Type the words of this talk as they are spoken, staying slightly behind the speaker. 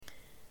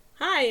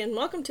Hi, and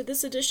welcome to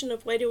this edition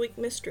of Wait a Week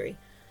Mystery.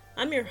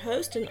 I'm your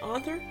host and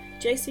author,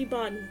 J.C.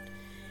 Bodden.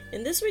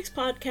 In this week's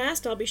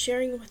podcast, I'll be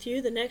sharing with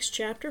you the next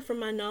chapter from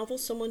my novel,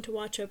 Someone to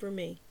Watch Over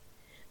Me.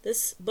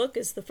 This book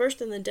is the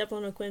first in the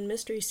Devlin O'Quinn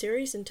mystery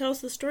series and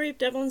tells the story of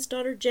Devlin's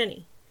daughter,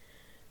 Jenny,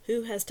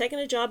 who has taken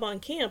a job on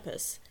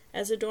campus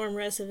as a dorm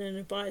resident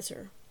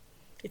advisor.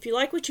 If you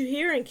like what you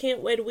hear and can't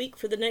wait a week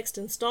for the next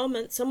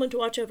installment, Someone to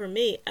Watch Over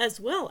Me,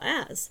 as well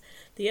as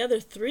the other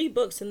 3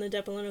 books in the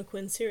Devlin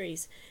O'Quinn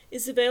series,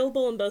 is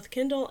available in both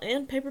Kindle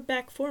and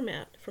paperback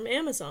format from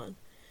Amazon.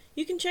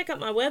 You can check out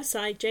my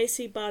website,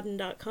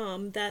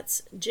 jcbodden.com,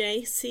 that's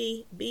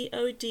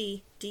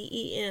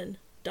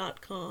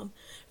jcbodden.com,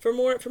 for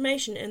more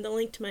information and the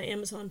link to my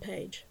Amazon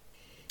page.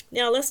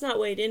 Now, let's not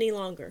wait any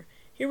longer.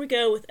 Here we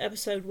go with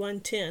episode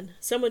 110,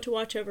 Someone to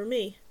Watch Over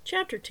Me,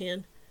 chapter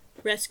 10,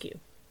 Rescue.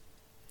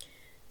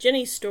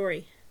 Jenny's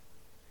story.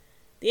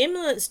 The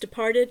ambulance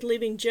departed,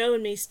 leaving Joe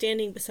and me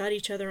standing beside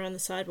each other on the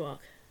sidewalk.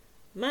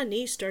 My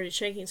knees started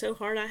shaking so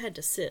hard I had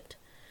to sit.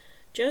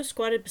 Joe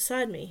squatted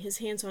beside me, his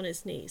hands on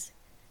his knees.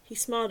 He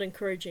smiled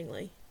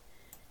encouragingly.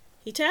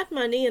 He tapped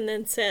my knee and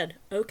then said,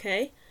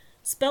 "Okay,"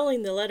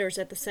 spelling the letters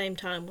at the same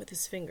time with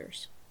his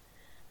fingers.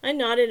 I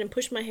nodded and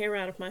pushed my hair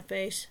out of my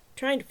face,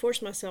 trying to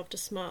force myself to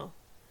smile.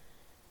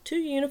 2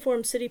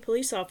 uniformed city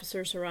police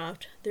officers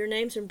arrived, their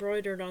names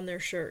embroidered on their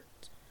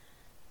shirts.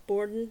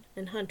 Borden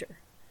and Hunter.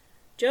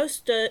 Joe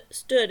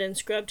stood and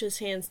scrubbed his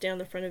hands down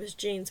the front of his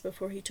jeans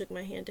before he took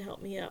my hand to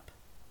help me up.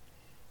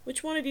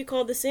 "Which one of you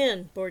called this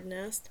in?" Borden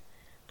asked.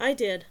 "I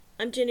did.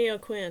 I'm Jenny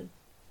O'Quinn."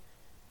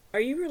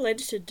 "Are you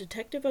related to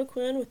Detective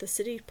O'Quinn with the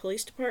city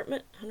police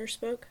department?" Hunter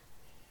spoke.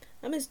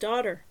 "I'm his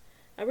daughter."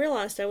 I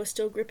realized I was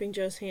still gripping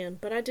Joe's hand,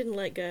 but I didn't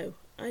let go.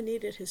 I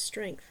needed his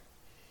strength.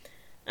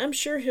 "I'm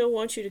sure he'll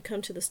want you to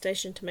come to the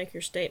station to make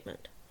your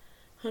statement."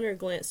 Hunter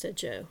glanced at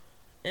Joe.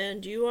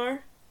 "And you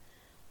are?"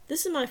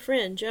 "This is my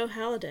friend, Joe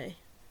Halliday."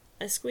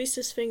 I squeezed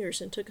his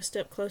fingers and took a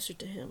step closer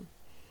to him.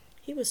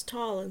 He was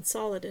tall and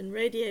solid and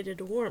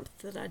radiated a warmth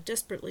that I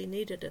desperately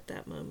needed at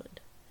that moment.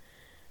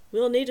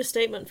 "We'll need a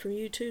statement from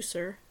you too,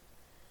 sir."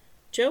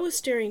 Joe was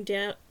staring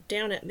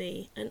down at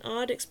me, an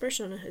odd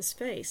expression on his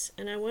face,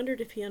 and I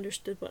wondered if he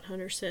understood what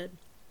Hunter said.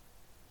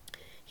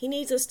 "He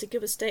needs us to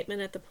give a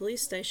statement at the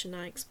police station,"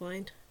 I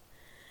explained.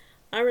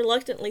 I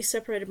reluctantly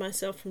separated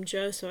myself from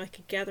Joe so I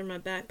could gather my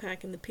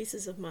backpack and the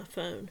pieces of my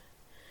phone.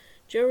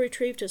 Joe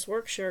retrieved his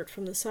work shirt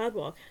from the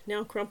sidewalk,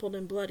 now crumpled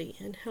and bloody,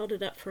 and held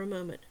it up for a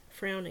moment,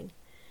 frowning.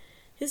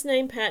 His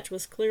name patch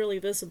was clearly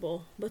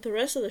visible, but the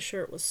rest of the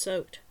shirt was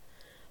soaked.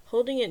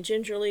 Holding it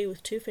gingerly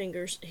with 2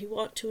 fingers, he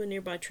walked to a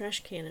nearby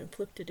trash can and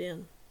flipped it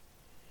in.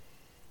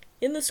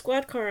 In the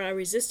squad car, I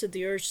resisted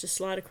the urge to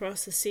slide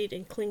across the seat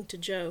and cling to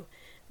Joe,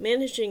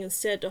 managing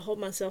instead to hold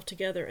myself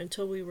together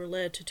until we were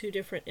led to 2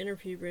 different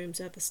interview rooms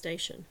at the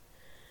station.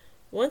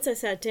 Once I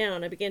sat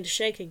down, I began to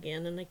shake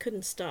again, and I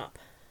couldn't stop.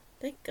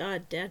 Thank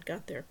God Dad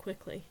got there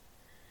quickly.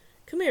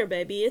 "Come here,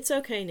 baby. It's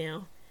okay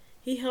now."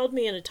 He held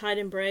me in a tight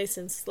embrace,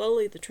 and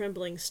slowly the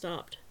trembling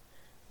stopped.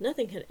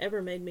 Nothing had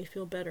ever made me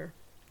feel better.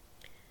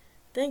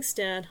 "Thanks,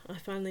 Dad," I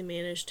finally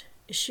managed.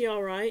 "Is she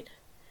all right?"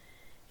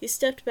 He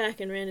stepped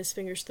back and ran his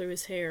fingers through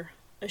his hair,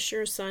 a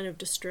sure sign of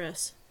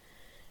distress.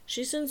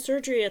 "She's in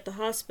surgery at the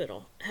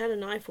hospital. Had a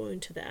knife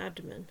wound to the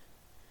abdomen."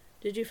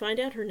 "Did you find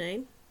out her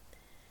name?"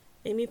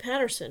 "Amy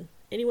Patterson.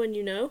 Anyone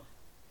you know?"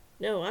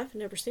 "No, I've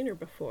never seen her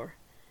before."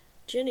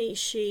 "Jenny,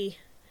 she—"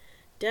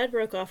 Dad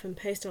broke off and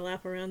paced a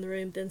lap around the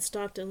room, then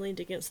stopped and leaned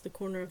against the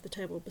corner of the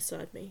table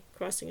beside me,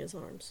 crossing his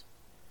arms.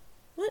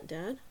 "What,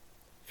 Dad?"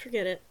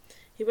 "Forget it."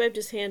 He waved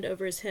his hand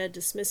over his head,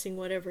 dismissing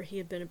whatever he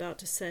had been about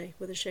to say,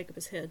 with a shake of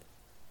his head.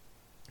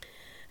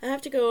 "I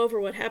have to go over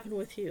what happened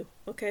with you.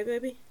 Okay,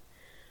 baby?"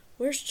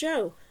 "Where's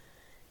Joe?"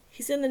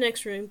 "He's in the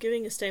next room,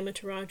 giving a statement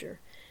to Roger.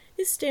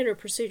 It's standard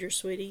procedure,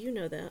 sweetie, you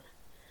know that."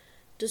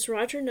 "Does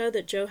Roger know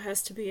that Joe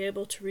has to be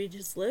able to read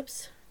his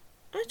lips?"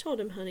 "I told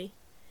him, honey."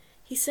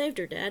 "He saved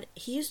her, Dad.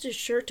 He used his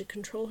shirt to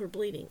control her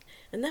bleeding,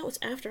 and that was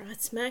after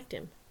I'd smacked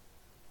him."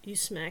 "You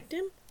smacked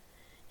him?"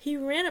 "He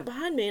ran up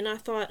behind me, and I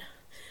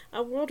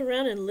whirled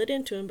around and lit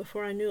into him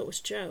before I knew it was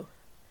Joe."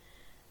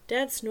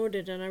 Dad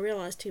snorted, and I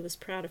realized he was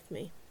proud of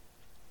me.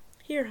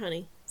 "Here,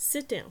 honey,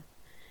 sit down."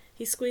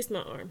 He squeezed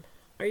my arm.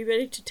 "Are you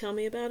ready to tell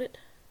me about it?"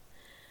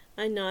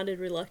 I nodded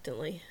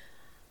reluctantly.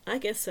 "I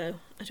guess so.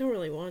 I don't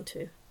really want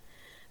to."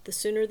 "The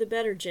sooner the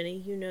better, Jenny.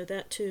 You know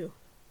that, too."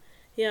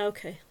 "Yeah,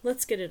 okay.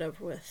 Let's get it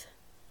over with."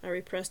 I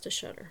repressed a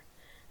shudder.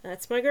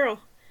 "That's my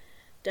girl."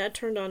 Dad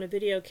turned on a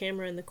video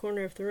camera in the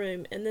corner of the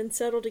room and then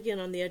settled again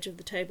on the edge of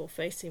the table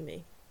facing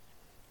me.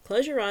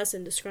 "Close your eyes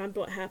and describe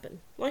what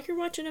happened, like you're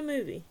watching a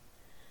movie."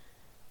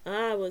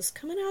 "I was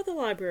coming out of the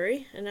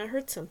library, and I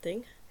heard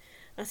something.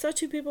 I saw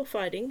 2 people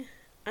fighting.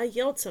 I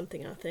yelled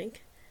something, I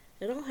think.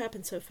 It all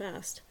happened so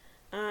fast.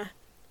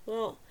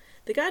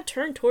 The guy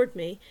turned toward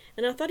me,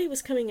 and I thought he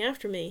was coming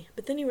after me,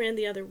 but then he ran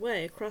the other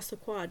way, across the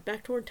quad,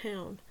 back toward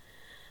town.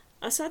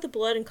 I saw the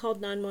blood and called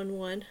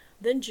 911.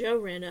 Then Joe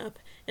ran up,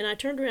 and I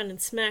turned around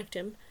and smacked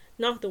him,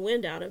 knocked the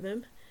wind out of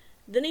him.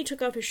 Then he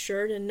took off his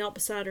shirt and knelt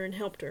beside her and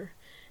helped her.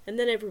 and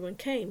then everyone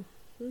came.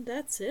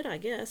 That's it, I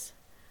guess.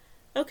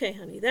 Okay,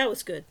 honey, that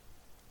was good.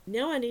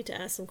 Now I need to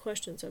ask some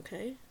questions,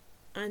 okay?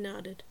 I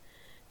nodded.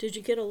 Did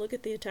you get a look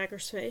at the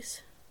attacker's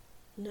face?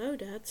 No,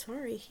 Dad,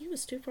 sorry. He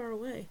was too far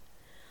away.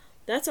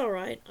 That's all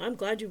right. I'm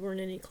glad you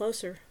weren't any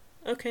closer.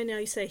 Okay, now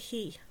you say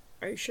he.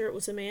 Are you sure it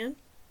was a man?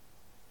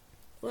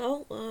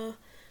 Well,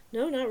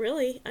 no, not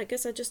really. I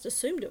guess I just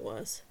assumed it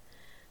was.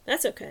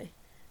 That's okay.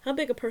 How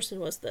big a person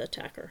was the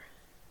attacker?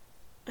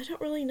 I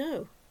don't really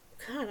know.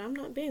 God, I'm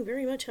not being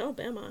very much help,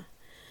 am I?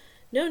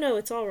 No,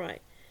 it's all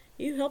right.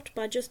 You helped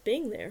by just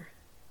being there.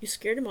 You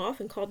scared him off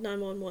and called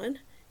 911.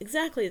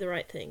 Exactly the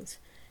right things.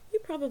 You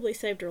probably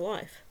saved her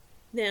life.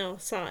 Now,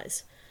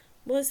 size.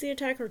 Was the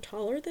attacker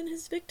taller than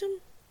his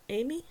victim,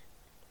 Amy?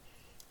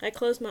 I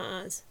closed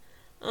my eyes.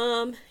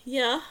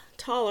 Yeah,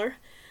 taller.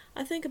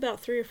 I think about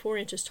 3 or 4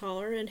 inches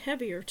taller, and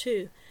heavier,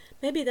 too.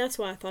 Maybe that's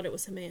why I thought it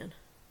was a man.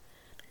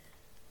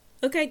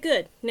 Okay,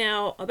 good.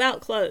 Now,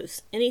 about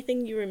clothes.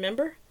 Anything you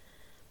remember?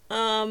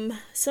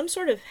 Some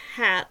sort of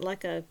hat,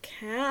 like a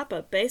cap,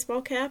 a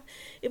baseball cap.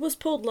 It was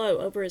pulled low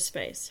over his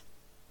face.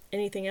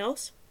 Anything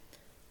else?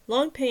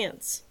 Long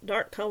pants,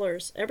 dark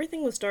colors.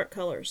 Everything was dark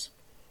colors.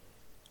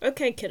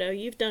 Okay, kiddo,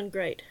 you've done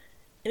great.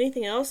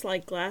 Anything else,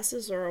 like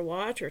glasses or a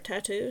watch or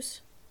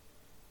tattoos?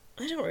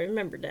 I don't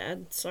remember,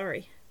 Dad.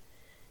 Sorry.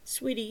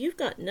 Sweetie, you've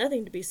got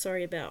nothing to be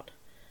sorry about.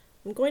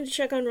 I'm going to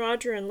check on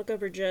Roger and look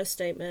over Joe's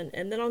statement,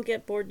 and then I'll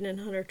get Borden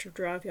and Hunter to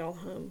drive y'all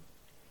home.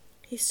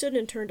 He stood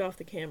and turned off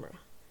the camera.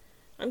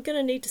 I'm going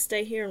to need to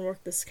stay here and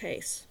work this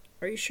case.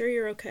 Are you sure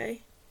you're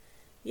okay?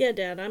 Yeah,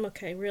 Dad, I'm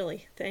okay,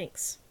 really.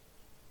 Thanks.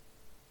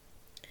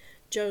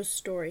 Joe's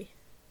story.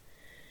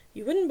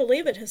 You wouldn't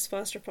believe it, his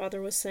foster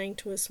father was saying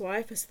to his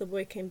wife as the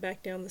boy came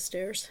back down the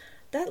stairs.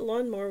 That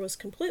lawnmower was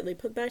completely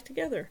put back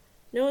together.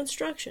 No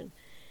instruction.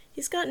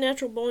 He's got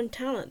natural-born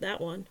talent, that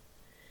one.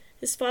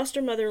 His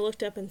foster mother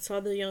looked up and saw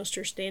the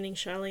youngster standing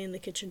shyly in the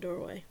kitchen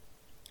doorway.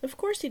 Of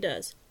course he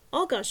does.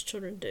 All God's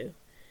children do.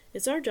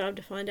 It's our job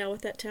to find out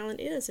what that talent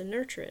is and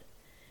nurture it.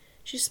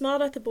 She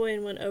smiled at the boy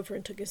and went over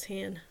and took his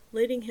hand,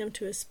 leading him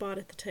to his spot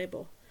at the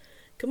table.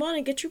 Come on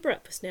and get your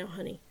breakfast now,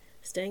 honey.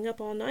 Staying up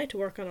all night to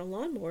work on a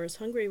lawnmower is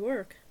hungry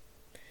work.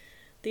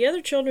 The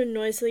other children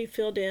noisily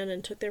filled in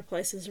and took their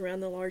places around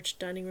the large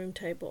dining room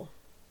table.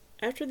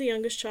 After the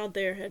youngest child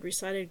there had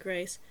recited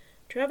grace,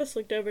 Travis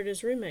looked over at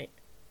his roommate.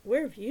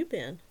 Where have you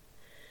been?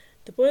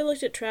 The boy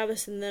looked at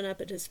Travis and then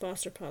up at his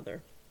foster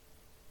father.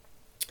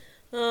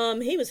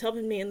 He was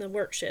helping me in the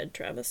work shed,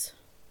 Travis.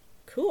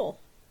 Cool.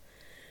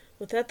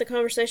 With that, the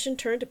conversation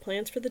turned to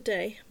plans for the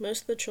day,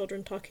 most of the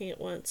children talking at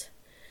once.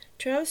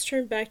 Travis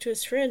turned back to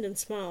his friend and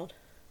smiled.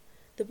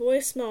 The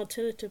boy smiled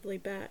tentatively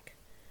back.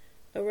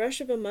 A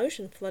rush of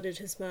emotion flooded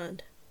his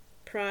mind.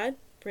 Pride,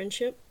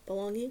 friendship,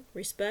 belonging,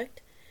 respect,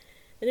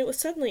 and it was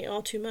suddenly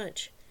all too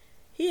much.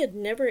 He had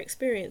never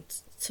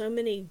experienced so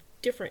many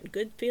different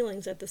good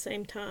feelings at the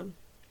same time.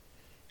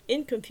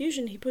 In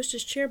confusion, he pushed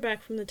his chair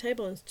back from the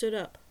table and stood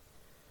up.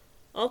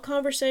 All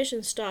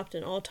conversation stopped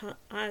and all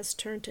eyes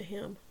turned to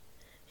him.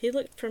 He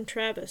looked from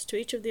Travis to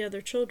each of the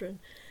other children.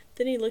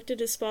 Then he looked at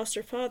his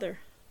foster father,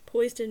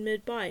 poised in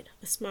mid-bite,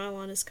 a smile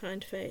on his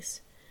kind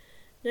face.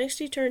 Next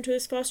he turned to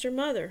his foster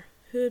mother,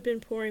 who had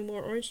been pouring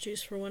more orange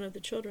juice for one of the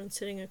children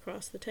sitting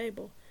across the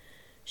table.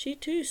 She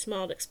too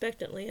smiled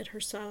expectantly at her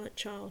silent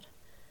child.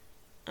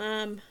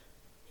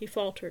 He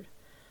faltered.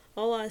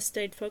 All eyes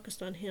stayed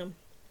focused on him.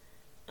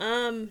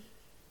 The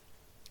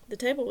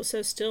table was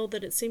so still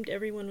that it seemed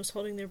everyone was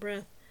holding their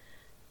breath.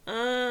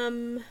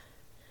 After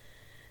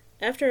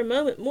a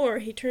moment more,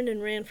 he turned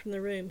and ran from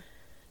the room.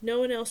 No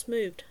one else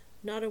moved.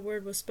 Not a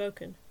word was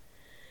spoken.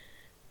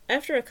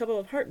 After a couple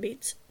of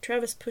heartbeats,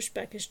 Travis pushed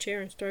back his chair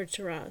and started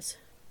to rise.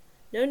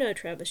 No,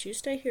 Travis, you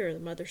stay here, the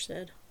mother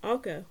said. I'll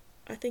go.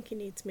 I think he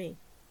needs me.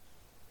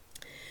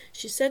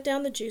 She set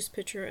down the juice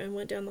pitcher and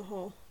went down the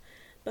hall.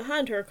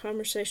 Behind her,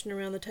 conversation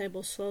around the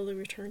table slowly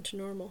returned to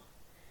normal.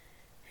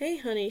 Hey,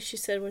 honey, she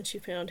said when she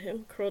found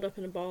him, curled up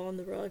in a ball on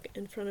the rug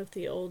in front of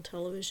the old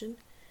television.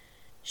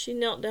 She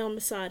knelt down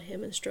beside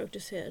him and stroked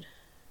his head.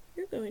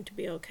 You're going to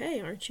be okay,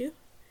 aren't you?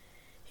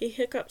 He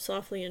hiccuped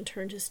softly and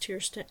turned his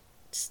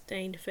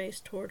tear-stained face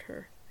toward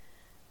her.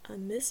 I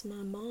miss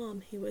my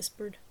mom, he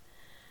whispered.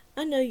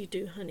 I know you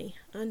do, honey,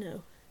 I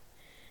know.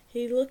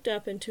 He looked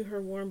up into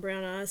her warm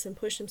brown eyes and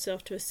pushed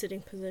himself to a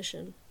sitting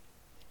position.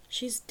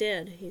 She's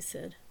dead, he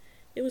said.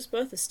 It was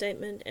both a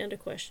statement and a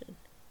question.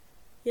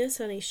 Yes,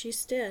 honey,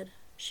 she's dead.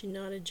 She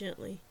nodded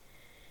gently.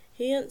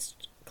 He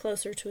inched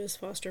closer to his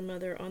foster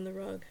mother on the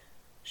rug.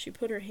 She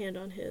put her hand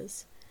on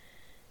his.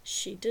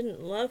 She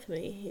didn't love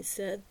me, he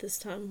said. This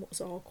time was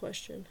all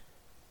question.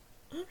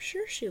 I'm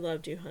sure she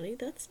loved you, honey.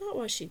 That's not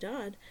why she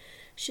died.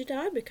 She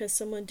died because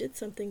someone did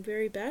something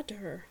very bad to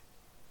her.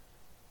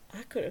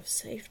 I could have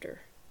saved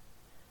her.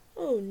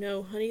 Oh,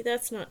 no, honey,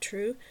 that's not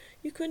true.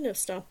 You couldn't have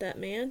stopped that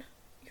man.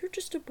 You're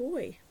just a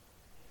boy.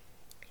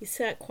 He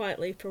sat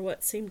quietly for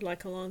what seemed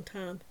like a long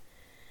time.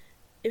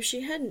 If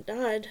she hadn't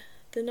died,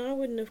 then I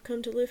wouldn't have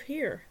come to live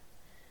here.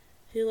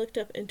 He looked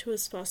up into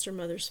his foster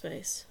mother's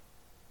face.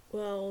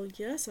 Well,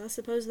 yes, I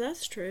suppose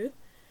that's true.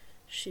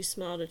 She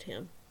smiled at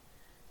him.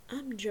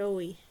 "I'm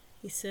Joey,"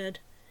 he said.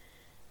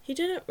 He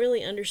didn't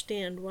really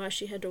understand why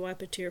she had to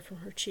wipe a tear from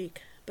her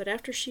cheek, but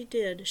after she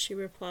did, she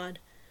replied,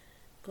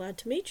 "Glad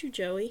to meet you,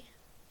 Joey.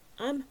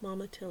 I'm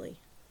Mama Tilly."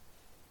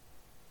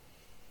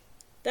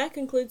 That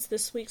concludes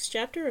this week's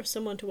chapter of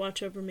Someone to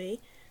Watch Over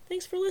Me.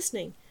 Thanks for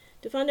listening.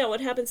 To find out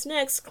what happens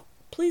next,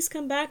 please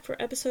come back for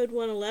episode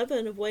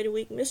 111 of Wait a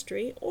Week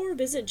Mystery, or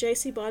visit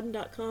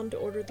jcbodden.com to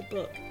order the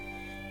book.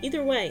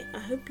 Either way, I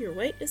hope your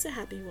wait is a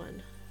happy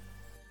one.